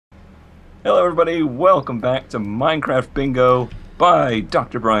Hello, everybody. Welcome back to Minecraft Bingo by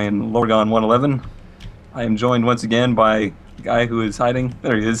Dr. Brian Lorgon111. I am joined once again by the guy who is hiding.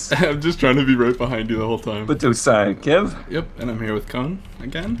 There he is. I'm just trying to be right behind you the whole time. Batosai Kev. Yep, and I'm here with Cone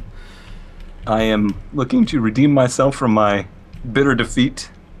again. I am looking to redeem myself from my bitter defeat.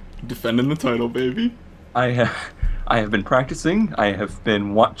 Defending the title, baby. I have been practicing. I have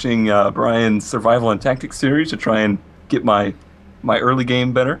been watching Brian's Survival and Tactics series to try and get my early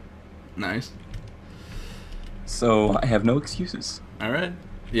game better. Nice. So I have no excuses. All right.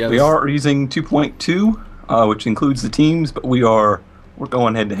 Yeah. We are using 2.2, which includes the teams, but we're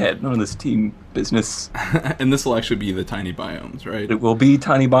going head to head. None of this team business. And this will actually be the tiny biomes, right? It will be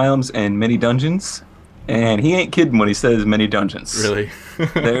tiny biomes and many dungeons, and he ain't kidding when he says many dungeons. Really?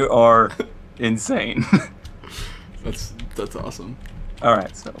 They are insane. That's awesome. All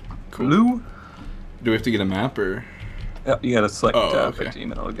right, so Cool. blue. Do we have to get a map or? Yep, you gotta select okay. the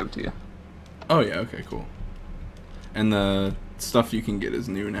team, and I'll give it to you. Oh yeah. Okay. Cool. And the stuff you can get is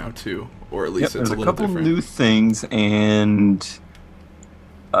new now too, or at least Yep, it's there's a a little couple different. new things, and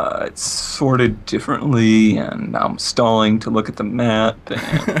it's sorted differently, and I'm stalling to look at the map,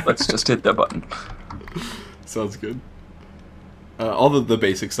 and let's just hit the button. Sounds good. All the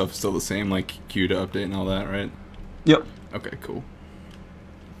basic stuff is still the same, like queue to update and all that, right? Yep. Okay. Cool.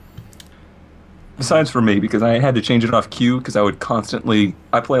 Besides for me, because I had to change it off queue because I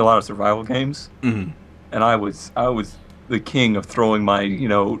play a lot of survival games, Mm-hmm. and I was the king of throwing my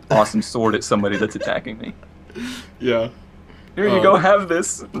awesome sword at somebody that's attacking me. Yeah. Here you go, have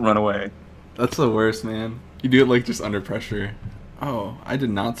this, and run away. That's the worst, man. You do it like just under pressure. Oh, I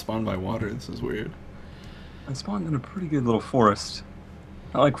did not spawn by water. This is weird. I spawned in a pretty good little forest.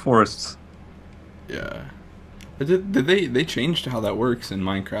 I like forests. Yeah. Did they changed how that works in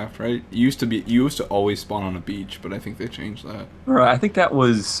Minecraft, right? You used to always spawn on a beach, but I think they changed that. Right, I think that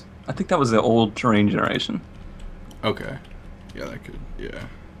was the old terrain generation. Okay. Yeah, that could. Yeah.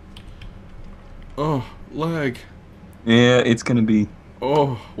 Oh, lag. Yeah, it's gonna be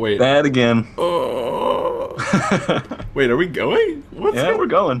Oh, wait. bad again. Oh. Wait, are we going? What's Yeah, we're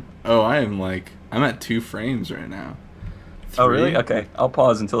going. Oh, I'm at 2 frames right now. Oh, really? 3? Okay, I'll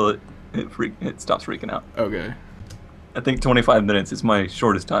pause until it stops freaking out. Okay. I think 25 minutes is my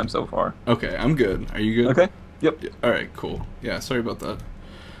shortest time so far. Okay, I'm good. Are you good? Okay. Yep. Yeah. All right, cool. Yeah, sorry about that.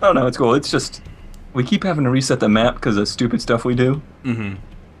 Oh no, it's cool. It's just we keep having to reset the map because of stupid stuff we do. Mm-hmm.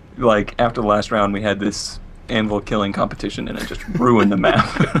 Like after the last round, we had this anvil killing competition, and it just ruined the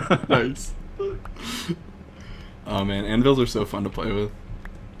map. Nice. Oh man, anvils are so fun to play with.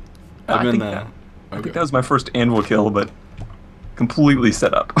 I think that was my first anvil kill, but completely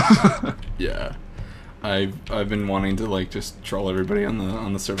set up. Yeah, I've been wanting to just troll everybody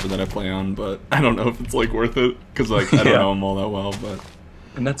on the server that I play on, but I don't know if it's worth it because I don't know them all that well. But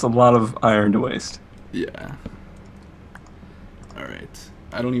And that's a lot of iron to waste. yeah. All right,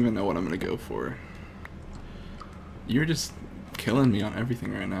 I don't even know what I'm gonna go for. You're just killing me on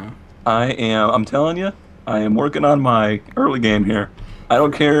everything right now. I'm telling you, I am working on my early game here. I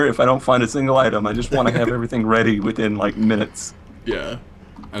don't care if I don't find a single item. I just want to have everything ready within minutes. Yeah,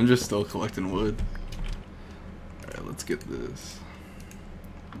 I'm just still collecting wood. Alright, let's get this.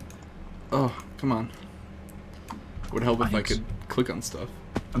 Oh, come on. Would help if I could click on stuff.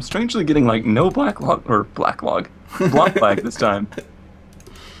 I'm strangely getting no block lag this time.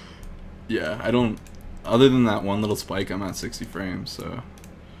 Yeah, I don't... Other than that one little spike, I'm at 60 frames, so...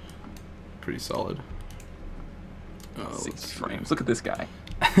 Pretty solid. Oh, 60 frames. Look at this guy.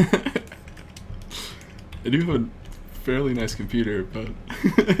 I do have a fairly nice computer, but...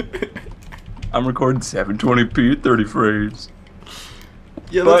 I'm recording 720p at 30 frames.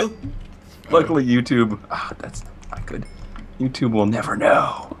 Yeah, but luckily YouTube, that's not good. YouTube will never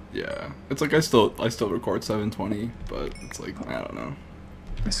know. Yeah, it's I still record 720, but it's I don't know.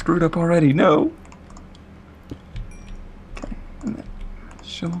 I screwed up already. No. Okay. And then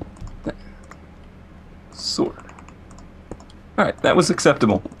show that sword. All right, that was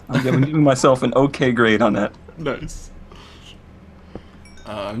acceptable. I'm giving myself an okay grade on that. Nice.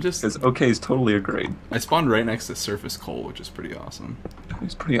 I'm just... Because okay is totally a grade. I spawned right next to surface coal, which is pretty awesome.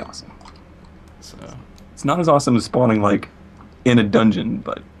 It's pretty awesome. So... It's not as awesome as spawning in a dungeon,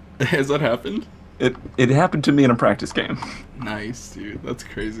 but Has that happened? it happened to me in a practice game. Nice, dude. That's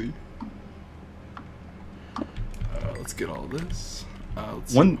crazy. Let's get all this.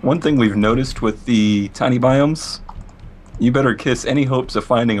 Let's One thing we've noticed with the tiny biomes, you better kiss any hopes of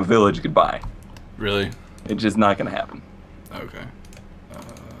finding a village goodbye. Really? It's just not going to happen. Okay.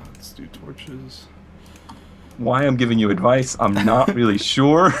 Let's do torches. Why I'm giving you advice, I'm not really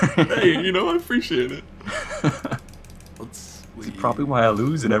sure. Hey, I appreciate it. Let's leave. Probably why I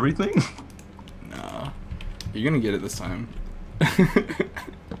lose and everything. You're gonna get it this time.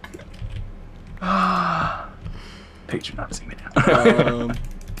 Patronize me now.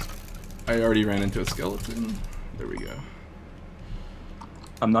 I already ran into a skeleton. There we go.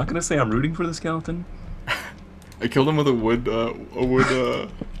 I'm not gonna say I'm rooting for the skeleton. I killed him with a wood, oh,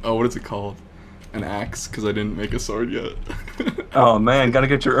 what is it called? An axe, because I didn't make a sword yet. Oh man, gotta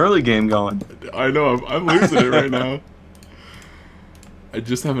get your early game going. I know, I'm losing it right now. I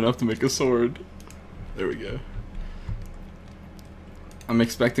just have enough to make a sword. There we go. I'm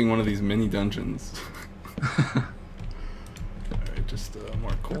expecting one of these mini dungeons. Alright, just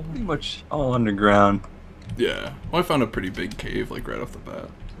more coal. Pretty much all underground. Yeah, well I found a pretty big cave, like right off the bat.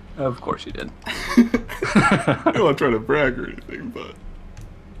 Of course you did. I don't want to try to brag or anything, but...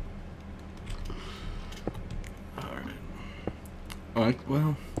 Alright.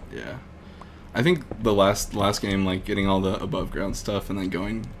 Well, yeah. I think the last game, like, getting all the above-ground stuff and then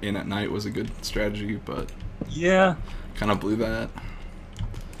going in at night was a good strategy, but... Yeah. Kind of blew that.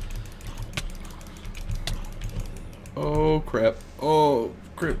 Oh, crap. Oh,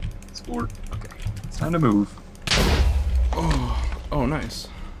 crap. Sport. Okay. It's time to move. Oh, nice.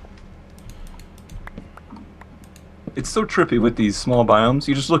 It's so trippy with these small biomes.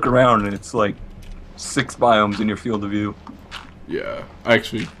 You just look around and it's like 6 biomes in your field of view. Yeah, I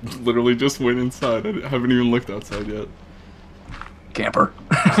actually literally just went inside. I haven't even looked outside yet. Camper.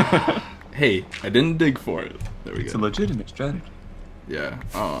 Hey, I didn't dig for it. There we It's go. a legitimate strategy. Yeah.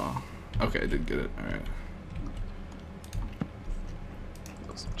 Oh. Okay, I did get it. Alright.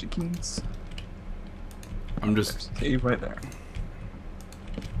 Those chickens. I'm There's just... a cave right there.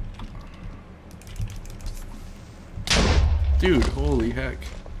 Dude, holy heck.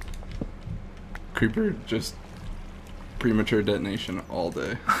 Creeper just premature detonation all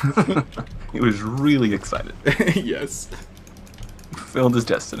day. He was really excited. Yes. Fulfilled his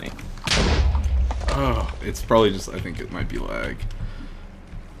destiny. Oh, it's probably just, I think it might be lag.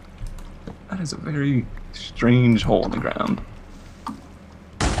 That is a very strange hole in the ground.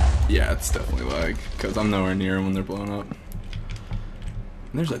 Yeah, it's definitely lag, because I'm nowhere near them when they're blowing up. And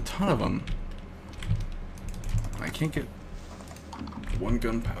there's a ton of them. I can't get one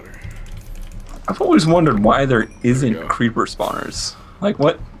gunpowder. I've always wondered why there isn't go. creeper spawners. Like,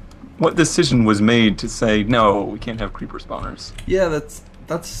 what decision was made to say, no, we can't have creeper spawners? Yeah, that's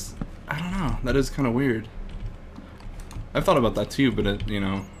I don't know. That is kind of weird. I've thought about that too, but it, you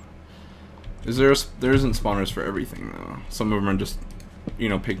know, there isn't spawners for everything though. Some of them are just, you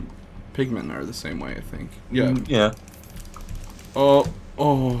know, pigmen are the same way, I think. Yeah. Yeah. Oh,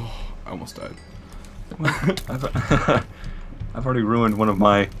 I almost died. I've already ruined one of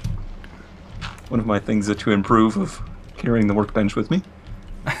my things to improve of carrying the workbench with me.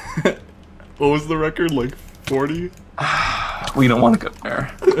 What was the record? Like 40? We don't want to go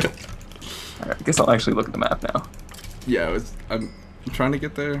there. Alright, I guess I'll actually look at the map now. Yeah, I'm trying to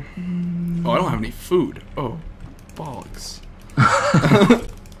get there. Oh, I don't have any food. Oh, bollocks.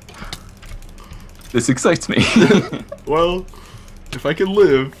 This excites me. Well, if I can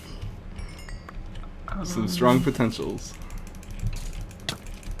live, some strong potentials.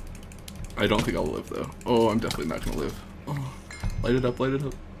 I don't think I'll live though. Oh, I'm definitely not gonna live. Oh, light it up, light it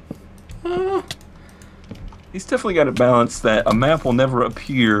up. Ah. He's definitely got a balance that a map will never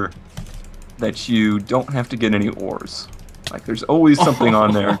appear that you don't have to get any ores. Like, there's always something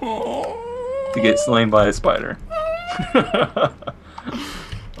on there to get slain by a spider.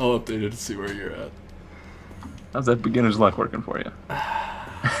 I'll update it to see where you're at. How's that beginner's luck working for you?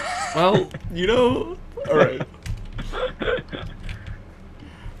 Well, you know, alright.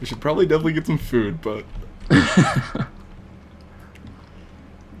 We should probably definitely get some food, but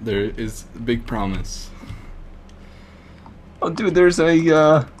there is a big promise. Oh, dude, there's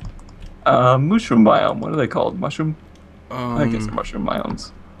a mushroom biome. What are they called? Mushroom? I guess they're mushroom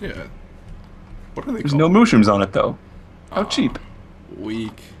biomes. Yeah. What are they There's called? no mushrooms on it, though. How cheap.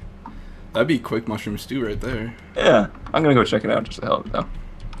 Weak. That'd be quick mushroom stew right there. Yeah, I'm gonna go check it out just to hell of it, though.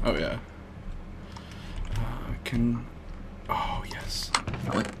 Oh, yeah. Oh, yes.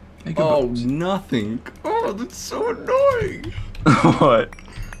 Make a Oh, boat. nothing. Oh, that's so annoying. What?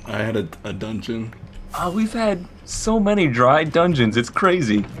 I had a dungeon. We've had so many dry dungeons. It's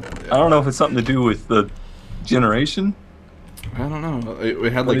crazy. I don't know if it's something to do with the generation. I don't know.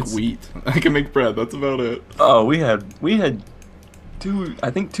 It had But like it's- wheat. I can make bread. That's about it. Oh, we had two, I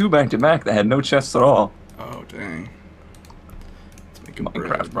think 2 back-to-back that had no chests at all. Oh, dang. Let's make a Minecraft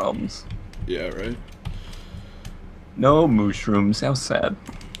bread. problems. Yeah, right? No mushrooms. How sad.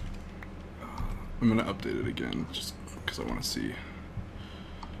 I'm gonna update it again just because I want to see.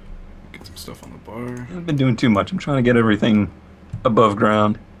 Get some stuff on the bar. I haven't been doing too much. I'm trying to get everything above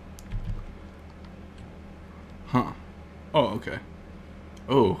ground. Huh. Oh, okay.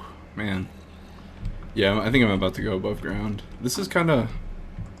 Oh, man. Yeah, I think I'm about to go above ground. This is kind of...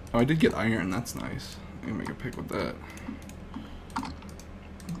 Oh, I did get iron. That's nice. I can make a pick with that.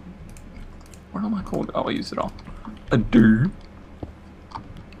 Where am I cold? Oh, I'll use it all. A do.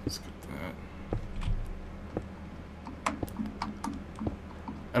 Let's get that.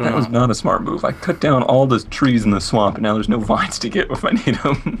 I don't That know. was not a smart move. I cut down all the trees in the swamp, and now there's no vines to get if I need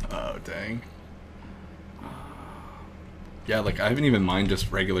them. Oh, dang. Yeah, like, I haven't even mined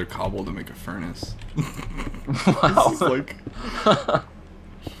just regular cobble to make a furnace. Wow. This is like...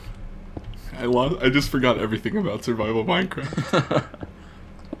 I just forgot everything about survival Minecraft.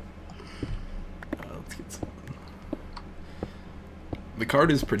 Let's get some... The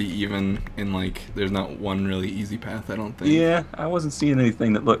card is pretty even in, like, there's not one really easy path, I don't think. Yeah, I wasn't seeing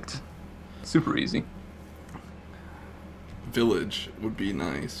anything that looked super easy. Village would be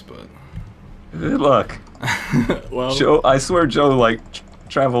nice, but... Good luck. Well... Joe, I swear Joe, like,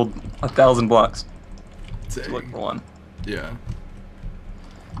 traveled 1,000 blocks dang. to look for one. Yeah.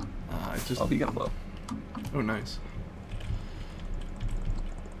 I just... Oh, he got blow. Oh, nice.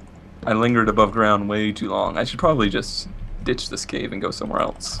 I lingered above ground way too long. I should probably just ditch this cave and go somewhere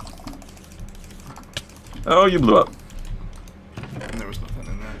else. Oh, you blew up. And there was nothing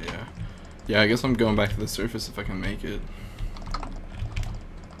in that, yeah. Yeah, I guess I'm going back to the surface if I can make it.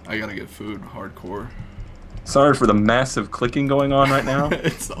 I gotta get food, hardcore. Sorry for the massive clicking going on right now.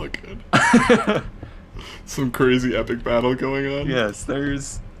 It's all good. Some crazy epic battle going on. Yes,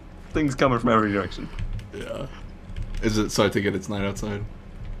 there's things coming from every direction. Yeah. Is it so I take it it's night outside?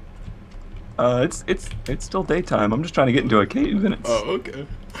 It's still daytime. I'm just trying to get into a cave and it's Oh, okay.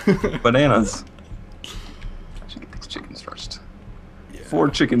 bananas. I should get these chickens first. Yeah. 4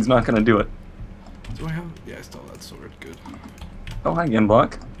 chickens not gonna do it. Do I have? Yeah, I still have that sword. Good. Oh, hi again,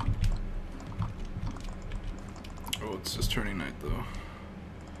 Block. Oh, it's just turning night though.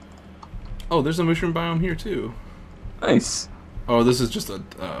 Oh, there's a mushroom biome here too. Nice. Oh, this is just a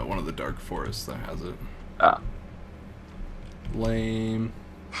one of the dark forests that has it. Ah. Lame.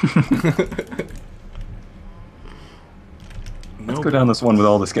 Let's go down this one with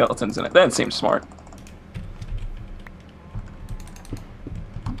all the skeletons in it. That seems smart.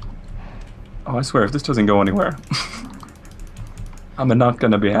 Oh, I swear, if this doesn't go anywhere, I'm not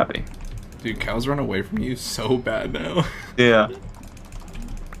gonna be happy. Dude, cows run away from you so bad now. Yeah.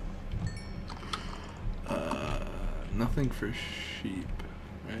 Nothing for sheep,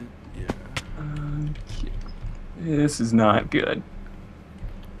 right? Yeah. Okay. This is not good.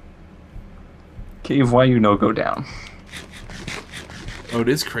 Cave, why you no go down? Oh, it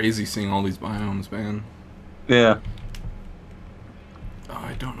is crazy seeing all these biomes, man. Yeah. Oh,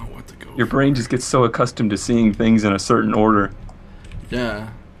 I don't know what to go Your for. brain just gets so accustomed to seeing things in a certain order. Yeah.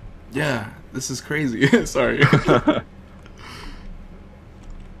 Yeah, this is crazy. Sorry.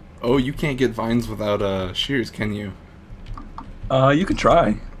 Oh, you can't get vines without shears, can you? You could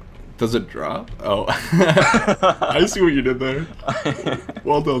try. Does it drop? Oh. I see what you did there.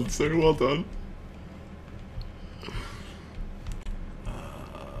 Well done, sir. Well done.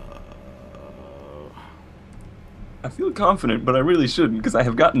 I feel confident, but I really shouldn't because I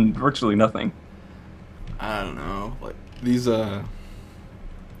have gotten virtually nothing. I don't know. Like these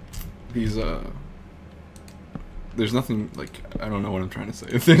there's nothing, like, I don't know what I'm trying to say.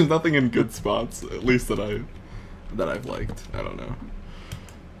 There's nothing in good spots, at least that I've liked. I don't know.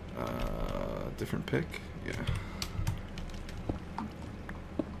 Different pick? Yeah.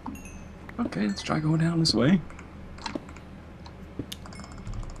 Okay, let's try going down this way.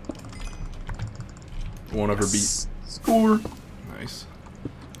 I won't ever beat... Score! Nice.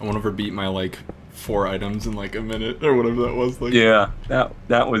 I won't ever beat my, like, 4 items in, like, a minute, or whatever that was. Like. Yeah,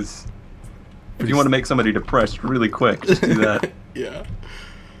 that was... If you want to make somebody depressed really quick, just do that. Yeah.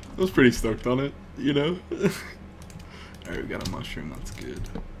 I was pretty stoked on it, you know? Alright, we got a mushroom, that's good.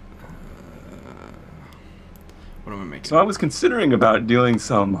 What am I making? So I was considering about doing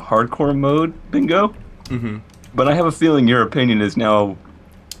some hardcore mode bingo, but I have a feeling your opinion is now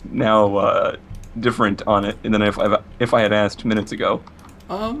different on it than if I had asked minutes ago.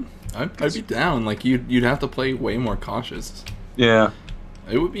 I'd be down. Like you'd have to play way more cautious. Yeah.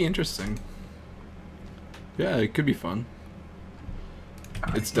 It would be interesting. Yeah, it could be fun.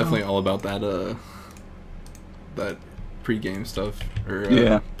 It's definitely all about that that pre-game stuff or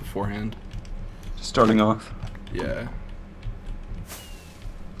yeah, beforehand. Just starting off. Yeah.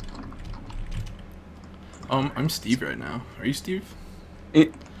 I'm Steve right now. Are you Steve?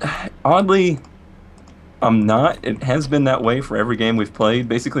 Oddly, I'm not. It has been that way for every game we've played.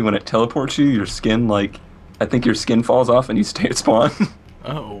 Basically, when it teleports you, your skin, I think your skin falls off and you stay at spawn.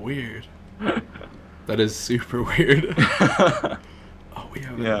 Oh, weird. That is super weird. Oh, we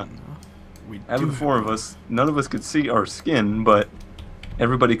have Yeah. enough. We Out do of the four have of us, none of us could see our skin, but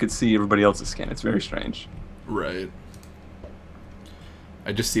everybody could see everybody else's skin. It's very strange. Right.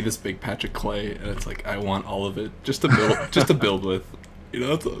 I just see this big patch of clay, and it's like I want all of it, just to build, just to build with. You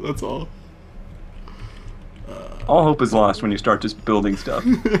know, that's all. All hope is lost when you start just building stuff.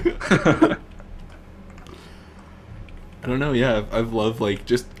 I don't know. Yeah, I've loved like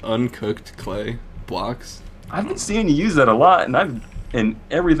just uncooked clay blocks. I've been seeing you use that a lot, and in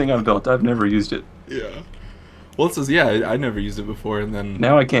everything I've built, I've never used it. Yeah. Well, it says yeah. I never used it before, and then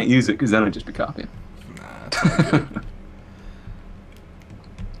Now I can't use it because then I'd just be copying. Nah, it's not good.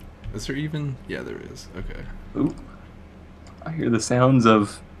 Is there even? Yeah, there is. Okay. Ooh. I hear the sounds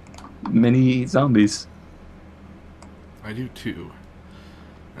of many zombies. I do too.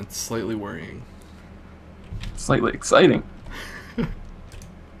 It's slightly worrying. Slightly exciting. Get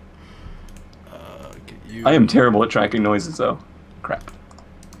you. I am terrible at tracking noises, though. Crap.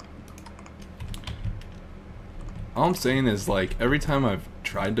 All I'm saying is, like, every time I've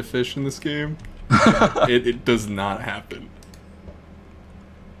tried to fish in this game, it does not happen.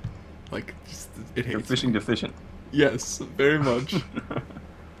 Like, just, it hates You're fishing me. deficient. Yes, very much.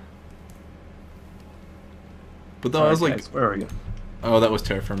 But though I Alright, was like, guys, where are you? oh, that was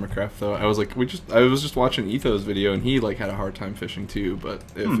Terraformer Craft though. I was like, I was just watching Etho's video and he like had a hard time fishing too. But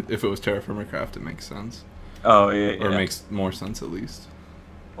if it was Terraformer Craft, it makes sense, Oh, yeah, yeah. or it makes more sense at least.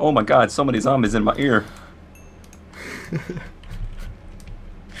 Oh my god, so many zombies in my ear.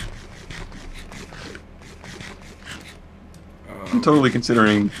 I'm totally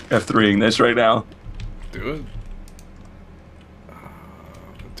considering F3ing this right now. Do it.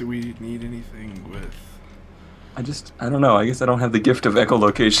 Do we need anything with? I don't know. I guess I don't have the gift of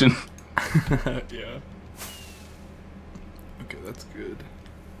echolocation. Yeah. Okay, that's good.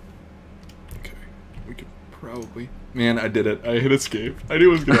 Okay, we could probably. Man, I did it. I hit escape. I knew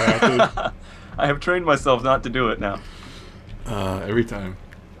it was gonna happen. I have trained myself not to do it now. Every time.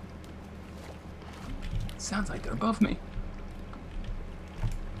 Sounds like they're above me.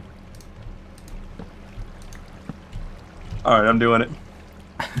 Alright, I'm doing it.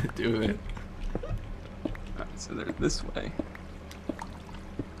 Do it. Alright, so they're this way.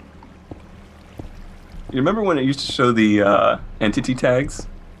 You remember when it used to show the entity tags?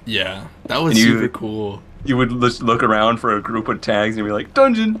 Yeah, that was And you- super cool. You would just look around for a group of tags and be like,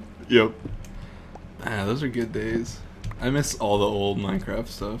 dungeon! Yep. Ah, those are good days. I miss all the old Minecraft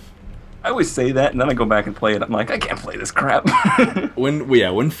stuff. I always say that, and then I go back and play it. I'm like, I can't play this crap.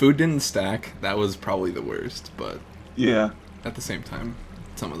 When food didn't stack, that was probably the worst, but Yeah. at the same time,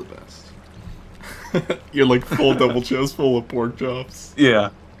 some of the best. You're like full double chest full of pork chops. Yeah.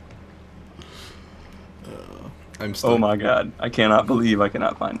 I'm stuck. Oh my god. I cannot believe I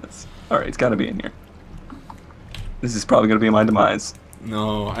cannot find this. Alright, it's gotta be in here. This is probably gonna be my demise.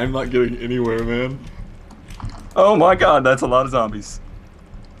 No, I'm not getting anywhere, man. Oh my god, that's a lot of zombies.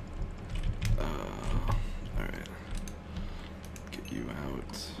 Alright. Get you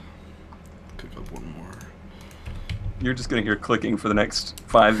out. Cook up one more. You're just gonna hear clicking for the next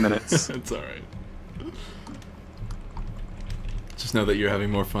 5 minutes. It's alright. Just know that you're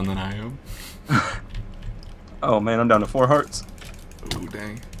having more fun than I am. Oh man, I'm down to 4 hearts. Oh,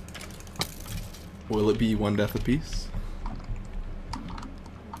 dang. Will it be one death apiece?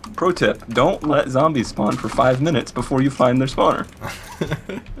 Pro tip, don't let zombies spawn for 5 minutes before you find their spawner.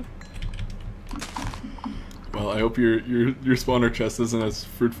 Well, I hope your spawner chest isn't as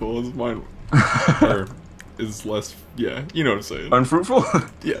fruitful as mine. Or is less, yeah, you know what I'm saying. Unfruitful?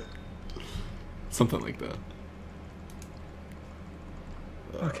 Yeah. Something like that.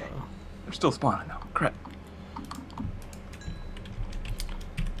 Okay. They're still spawning though. Crap.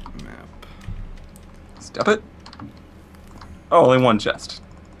 Map. Step it. Oh, only one chest.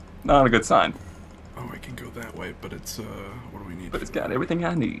 Not a good sign. Oh, I can go that way, but it's, what do we need? But it's got everything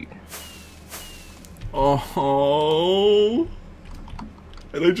I need. Oh.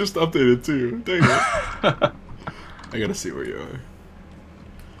 And I just updated too. Dang it. I gotta see where you are.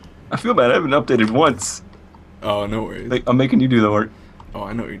 I feel bad, I haven't updated once. Oh, no worries. Like, I'm making you do the work. Oh,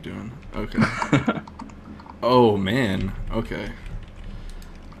 I know what you're doing. Okay. Oh man. Okay.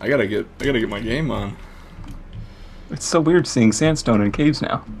 I gotta get my game on. It's so weird seeing sandstone in caves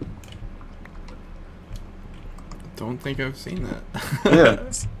now. Don't think I've seen that.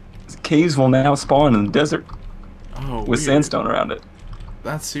 Yeah. Caves will now spawn in the desert Oh, with weird. sandstone around it.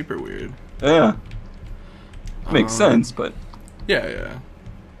 That's super weird. Yeah. Makes sense, but Yeah, yeah.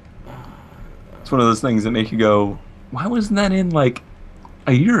 it's one of those things that make you go, why wasn't that in like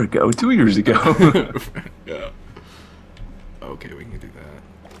a year ago, 2 years ago? Yeah. Okay, we can do that.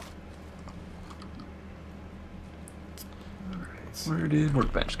 Where did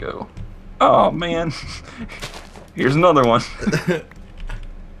workbench go? Oh man. Here's another one.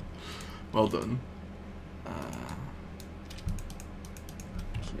 Well done.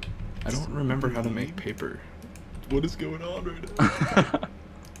 I don't remember how to make paper. What is going on right now? I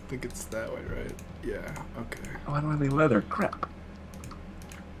think it's that way, right? Yeah, okay. Oh, I don't have any leather. Crap.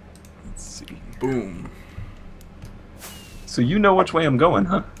 Let's see. Boom. So you know which way I'm going,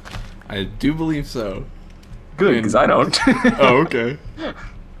 huh? I do believe so. Good, because I don't. Oh, okay.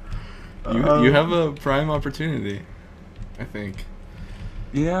 You have a prime opportunity, I think.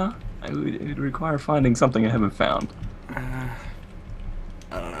 Yeah, it would require finding something I haven't found. I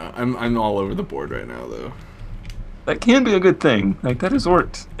don't know. I'm all over the board right now, though. That can be a good thing. Like, that has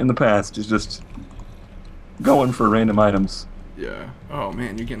worked in the past, is just going for random items. Yeah. Oh,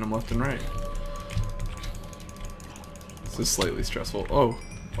 man, you're getting them left and right. This is slightly stressful. Oh.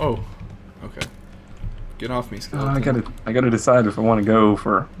 Oh. Okay. Get off me, skeleton. I gotta decide if I want to go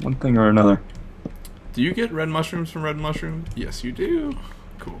for one thing or another. Do you get red mushrooms from red mushrooms? Yes, you do.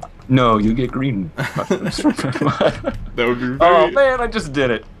 Cool. No, you get green mushrooms from red mushrooms. That would be very... Oh man, I just did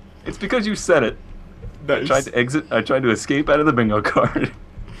it. It's because you said it. Nice. I tried to exit. I tried to escape out of the bingo card.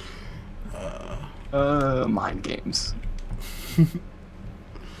 Mind games.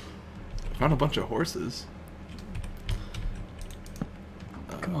 Found a bunch of horses.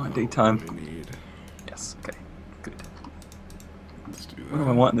 Come on, daytime. What do we need? Yes. Okay. Good. Let's do that. What do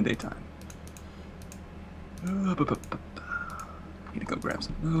I want in the daytime? Need to go grab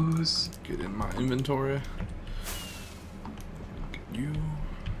some of those. Get in my inventory. Look at you.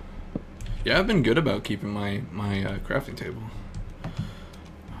 Yeah, I've been good about keeping my crafting table.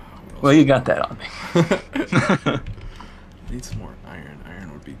 Well, you got that on me. Need some more iron.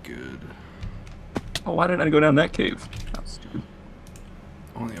 Iron would be good. Oh, why didn't I go down that cave? That was stupid.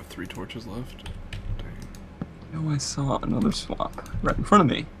 I only have 3 torches left. Dang. No, I saw another swamp right in front of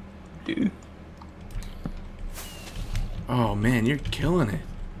me, dude. Oh man, you're killing it.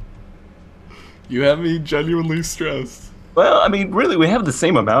 You have me genuinely stressed. Well, I mean, really, we have the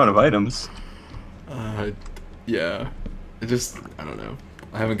same amount of items. Yeah. I don't know.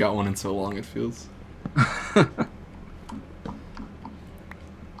 I haven't got one in so long, it feels.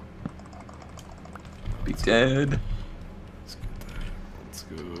 Be dead. Let's get that. Let's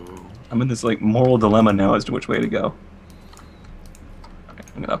go. I'm in this, like, moral dilemma now as to which way to go. Okay,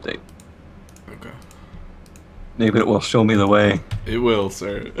 I'm gonna update. Okay. Maybe it will show me the way. It will,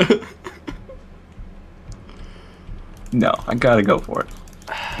 sir. No, I gotta go for it.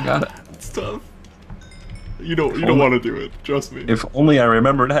 I gotta. It's tough. You don't want to do it. Trust me. If only I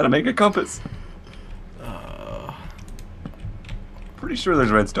remembered how to make a compass. Pretty sure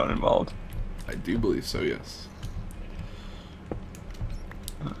there's redstone involved. I do believe so. Yes.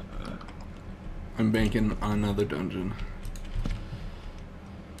 I'm banking on another dungeon.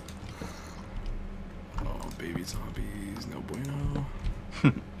 Oh, baby zombies, no bueno.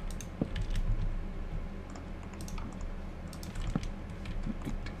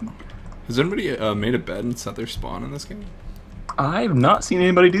 Has anybody made a bed and set their spawn in this game? I've not seen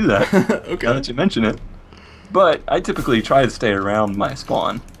anybody do that. Okay. Now that you mention it. But I typically try to stay around my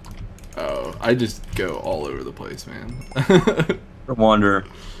spawn. Oh, I just go all over the place, man. Or wander.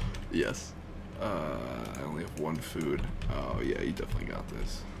 Yes. I only have 1 food. Oh yeah, you definitely got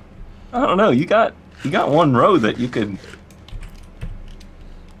this. I don't know. You got one row that you could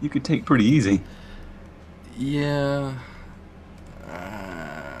take pretty easy. Yeah.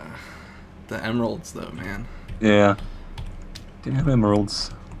 The emeralds, though, man. Yeah. Didn't have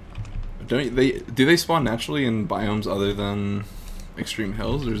emeralds. Do they spawn naturally in biomes other than Extreme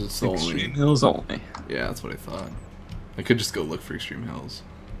Hills, or is it still Extreme Hills only. Yeah, that's what I thought. I could just go look for Extreme Hills.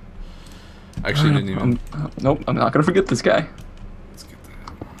 Actually, didn't even. Nope, I'm not gonna forget this guy. Let's get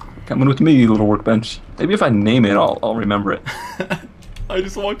that. Coming with me, little workbench. Maybe if I name it, I'll remember it. I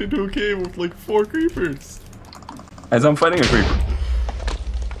just walked into a cave with like 4 creepers. As I'm fighting a creeper.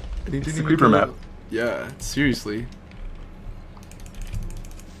 It's the creeper map. Yeah, seriously.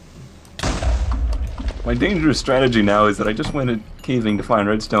 My dangerous strategy now is that I just went caving to find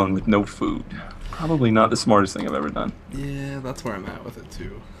redstone with no food. Probably not the smartest thing I've ever done. Yeah, that's where I'm at with it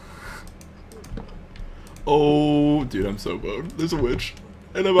too. Oh, dude, I'm so boned. There's a witch.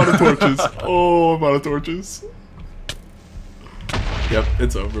 And I'm out of torches. Oh, I'm out of torches. Yep,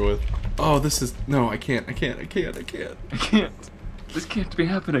 it's over with. Oh, this is... No, I can't. I can't. This can't be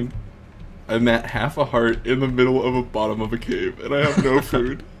happening. I'm at half a heart in the middle of a bottom of a cave, and I have no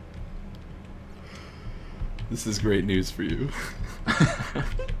food. This is great news for you.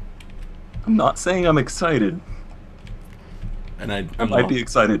 I'm not saying I'm excited. And I might be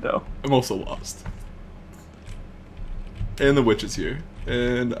excited, though. I'm also lost. And the witch is here.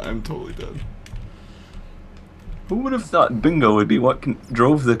 And I'm totally dead. Who would have thought bingo would be what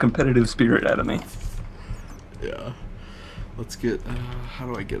drove the competitive spirit out of me? Yeah. Let's get, how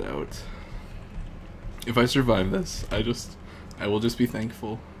do I get out? If I survive this, I will just be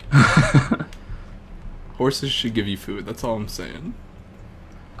thankful. Horses should give you food, that's all I'm saying.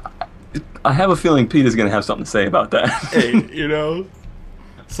 I have a feeling Pete is going to have something to say about that. Hey, you know,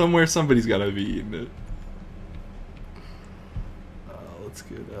 somewhere somebody's got to be eating it. Let's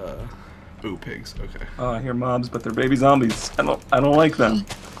get, ooh, pigs, okay. Oh, I hear mobs, but they're baby zombies. I don't like them.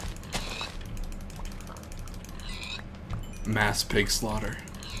 Mass pig slaughter.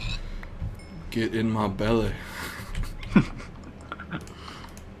 Get in my belly.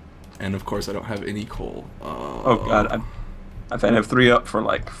 And of course I don't have any coal. Oh god, I've had F3 up for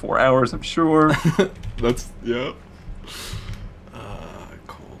like 4 hours, I'm sure. That's, yeah.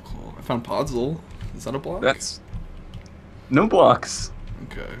 Coal. I found Podzol. Is that a block? That's... no blocks.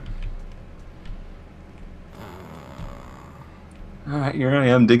 Okay. Alright, here I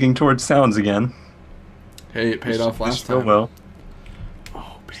am digging towards sounds again. Hey, it paid off last time. Well.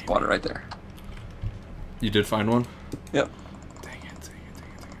 Oh, baby. Water right there. You did find one? Yep. Dang it.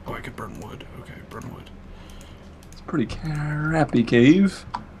 Oh, I could burn wood. Okay, burn wood. It's a pretty crappy cave.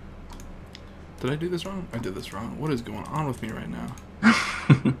 Did I do this wrong? I did this wrong. What is going on with me right now?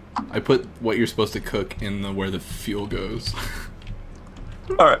 I put what you're supposed to cook in the where the fuel goes.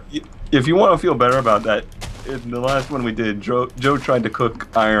 Alright, if you want to feel better about that, in the last one we did, Joe tried to cook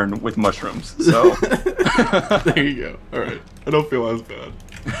iron with mushrooms, so... There you go. Alright, I don't feel as bad.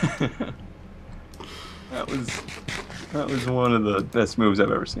 That was one of the best moves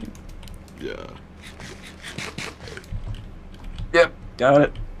I've ever seen. Yeah. Yep, got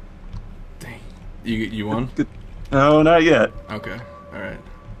it. Dang. You won? Good. No, not yet. Okay, alright.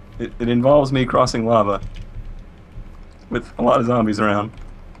 It involves me crossing lava. With a lot of zombies around.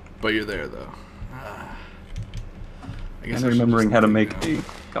 But you're there, though. I guess And remembering how to make a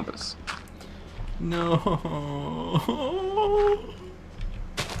compass. No.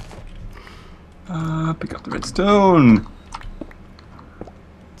 Pick up the redstone.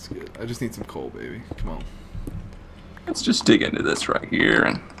 That's good. I just need some coal, baby. Come on. Let's just dig into this right here,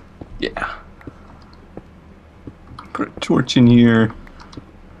 and yeah. Put a torch in here.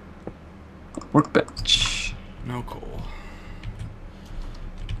 Workbench. No coal.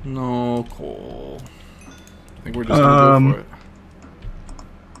 No coal. I think we're just gonna go for it.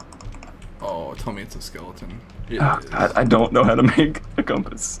 Oh, tell me it's a skeleton. Oh, God, I don't know how to make a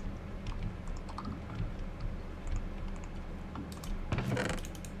compass.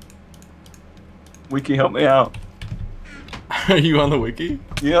 Wiki, help me out. Are you on the wiki?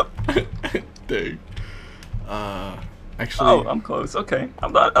 Yep. Dang. Actually. Oh, I'm close. Okay,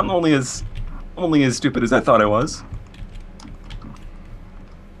 I'm only as stupid as I thought I was.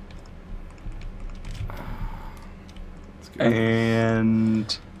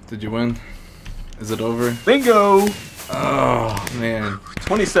 And did you win? Is it over? Bingo! Oh man.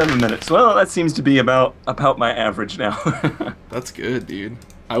 27 minutes. Well, that seems to be about my average now. That's good, dude.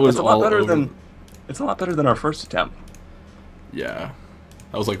 I was it's a lot all better over. than it's a lot better than our first attempt. Yeah.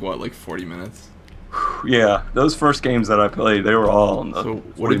 That was like what, like 40 minutes? Yeah, those first games that I played, they were all in the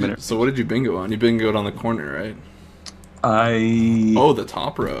 40 minutes. So what did you bingo on? You bingoed on the corner, right? Oh, the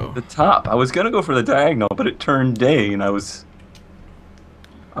top row. The top. I was gonna go for the diagonal, but it turned day, and I was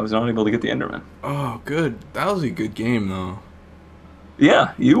not able to get the Enderman. Oh, good. That was a good game, though.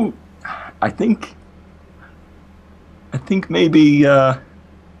 Yeah, I think maybe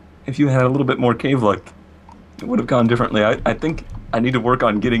if you had a little bit more cave luck, it would have gone differently. I think I need to work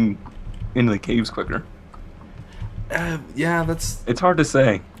on getting into the caves quicker. Yeah, that's... It's hard to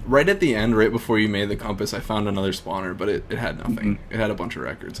say. Right at the end, right before you made the compass, I found another spawner, but it had nothing. Mm-hmm. It had a bunch of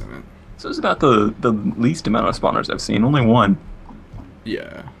records in it. So it's about the least amount of spawners I've seen. Only one.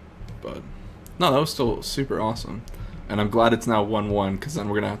 Yeah, but... No, that was still super awesome. And I'm glad it's now 1-1, because then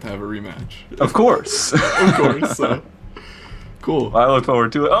we're going to have a rematch. Of course. Of course, so... Cool. I look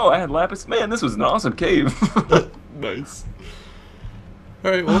forward to it. Oh, I had lapis. Man, this was an awesome cave. Nice.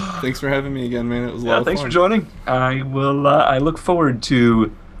 Alright, well, thanks for having me again, man. It was a lot of fun. Thanks for joining. I look forward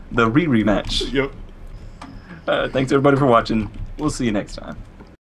to the rematch. Yep. Thanks everybody for watching. We'll see you next time.